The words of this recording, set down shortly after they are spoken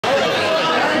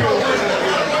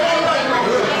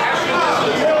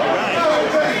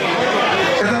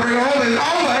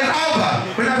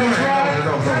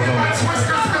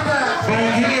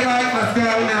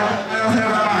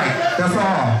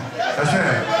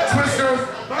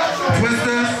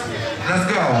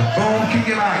Boom,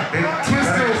 kick it like.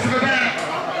 Twisters to the back.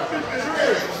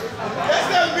 That's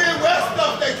that Midwest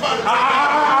stuff they trying to do.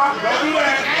 Don't do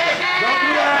that. Don't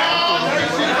do that.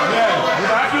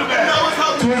 Do not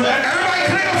do that.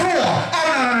 Everybody clear the floor.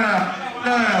 Oh, no.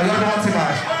 Y'all doing too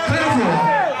much. Clear the floor.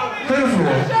 Clear the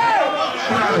floor.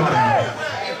 We're not doing that.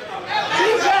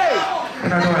 We're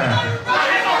not doing that.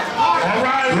 All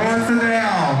right. Lowering it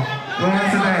down. Lowering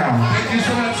it down. Thank you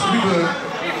so much. We good.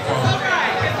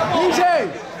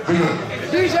 We good.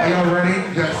 Are y'all ready?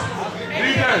 Yes.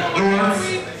 Lawrence,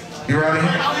 you ready?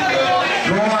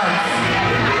 Lawrence.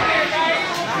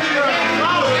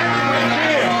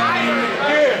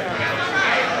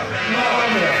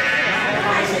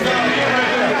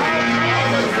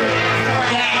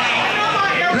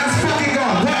 Let's fucking go.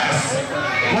 West.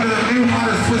 One of the new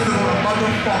hottest twisters on the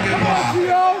motherfucking block.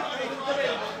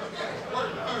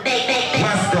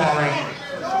 West, darling.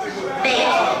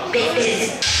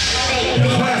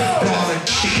 West, darling.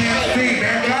 She can't see,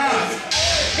 man. God.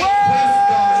 West,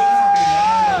 darling.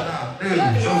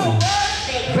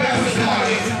 West,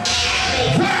 darling.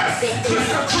 West.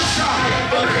 Twister, twister.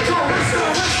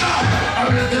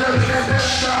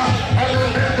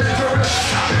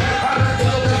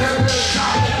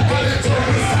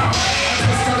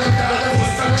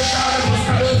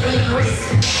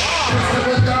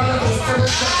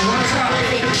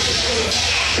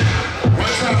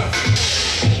 What's up? What's up?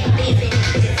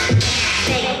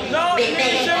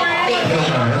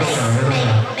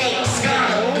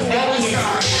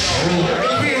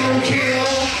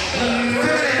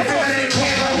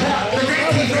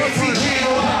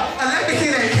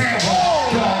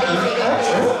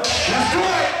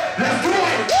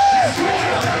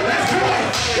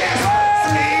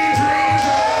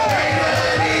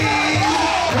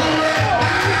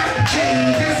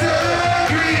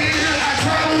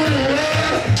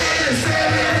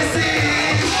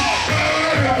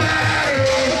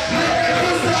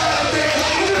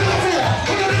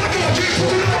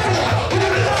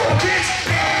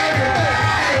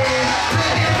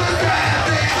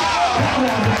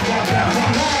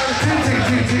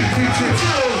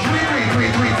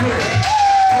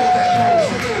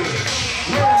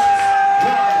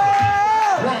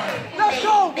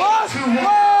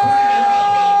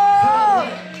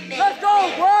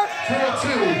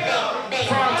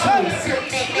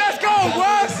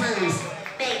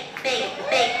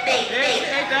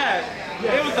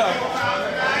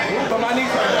 Come on!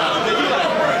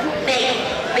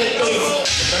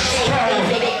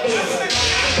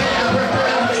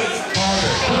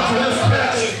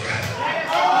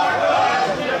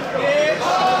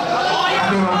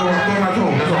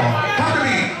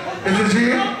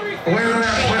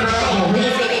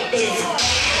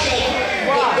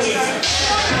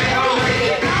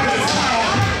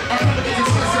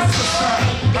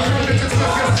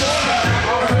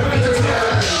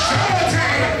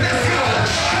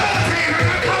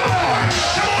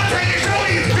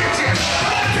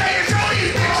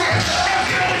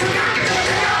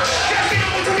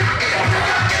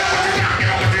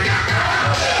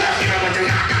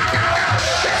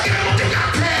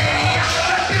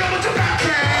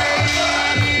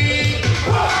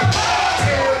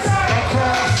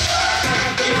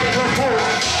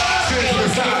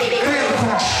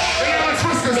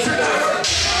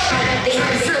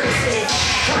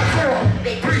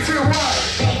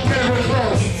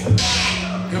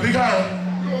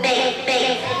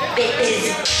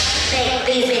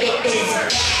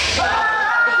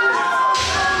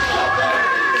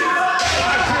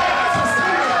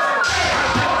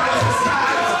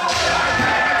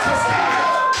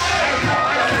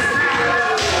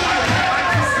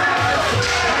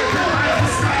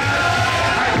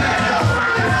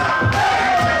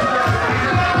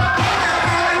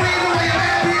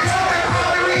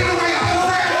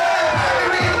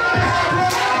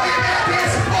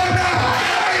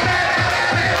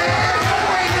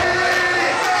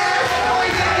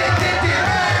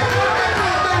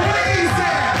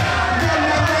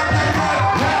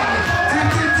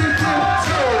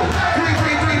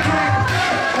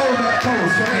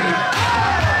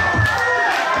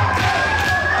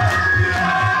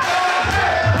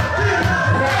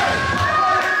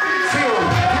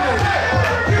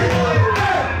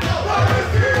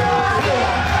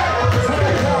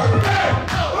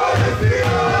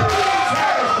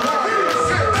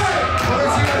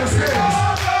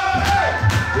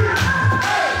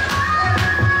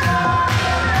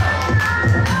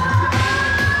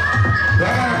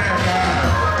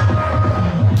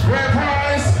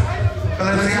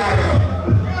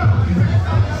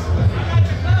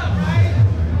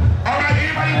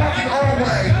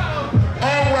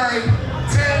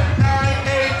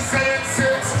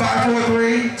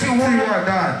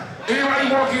 Anybody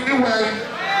walking your way?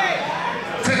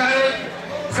 Take a hit.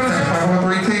 5, 4,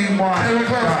 3, 2, 1. Here we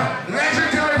go.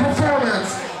 Legendary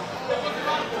performance.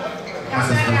 My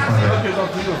sister's funny.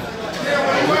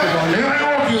 Anybody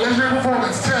walking? Legendary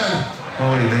performance. 10.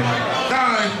 Holy man.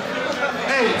 9.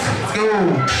 8. Let's go.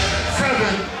 7.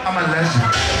 I'm a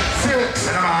legend. 6.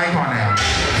 And I'm an icon now.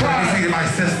 Let me see my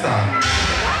sister.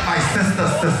 My sister.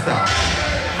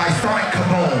 My Sonic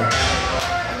Kaboom.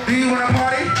 Do you want to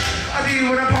party? Or do you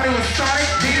want to party with Sonic?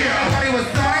 Do you want to party with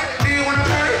Sonic? Do you want to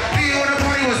party? Do you want to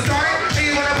party with Sonic? Do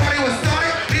you want to party with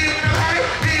Sonic? Do you want to party?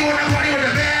 Do you want to party with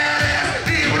the badass?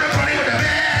 Do you want to party with the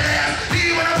badass? Do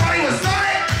you want to party with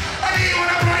Sonic? Or do you want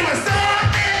to party with Sonic?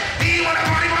 Do you want to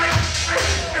party?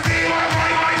 Do you want to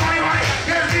party?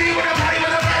 Yes, do you want to party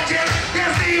with a legend?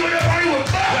 Yes, do you want to party with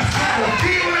Buck? Do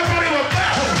you want to party with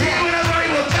Buck? Do you want to party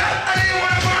with Buck? Or do you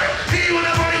want to party? Do you want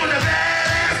to party with the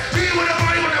badass? Do you want to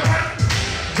party with the party?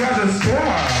 Judges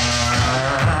score.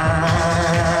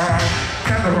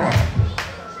 Kevin Rock.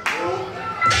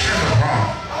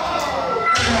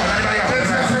 Anybody else?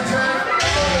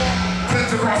 10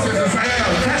 to cross it.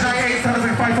 10, 9, 8, 7,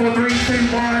 6, 5, 4, 3,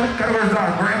 2, 1. Category's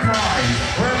done. Grand prize.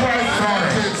 Grand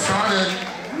prize is Sonic.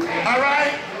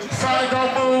 Alright? Sonic,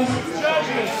 don't move.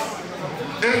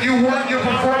 If you won your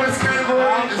performance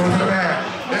category, Go to the back.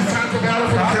 it's time to battle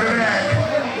for Come to the back.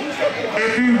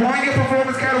 If you won your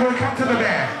performance category, come to the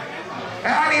back.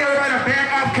 And I need everybody to back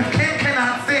up because Ken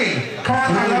cannot see.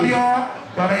 Cons, I love y'all.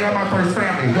 Y'all my first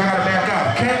family. Y'all gotta back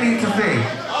up. Ken needs to see.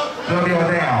 Love y'all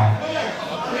down.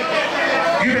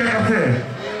 You back up too.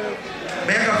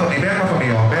 Back up for me,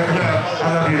 y'all. Back up. I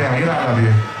love you down. You know I love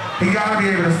you. He gotta be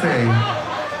able to see.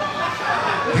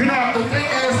 You know, the thing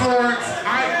is, Lawrence,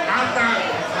 I'm not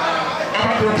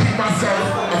about to repeat myself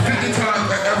 50 times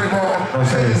at every ball.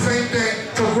 Say the same thing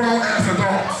to grown-ass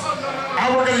adults. I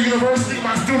work at a university,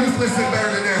 my students listen better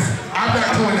than this. I'm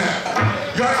not doing that.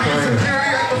 Y'all need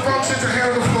security at the function to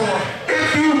handle the floor.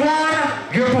 If you won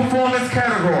your performance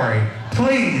category,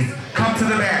 please come to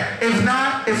the back. If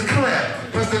not, it's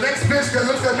clipped. Because the next bitch that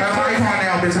looks at me crazy,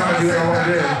 now, bitch, I'm gonna do that all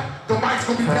day. The mic's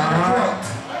gonna be down the throat.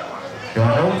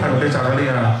 Y'all know what type of bitch I really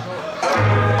am.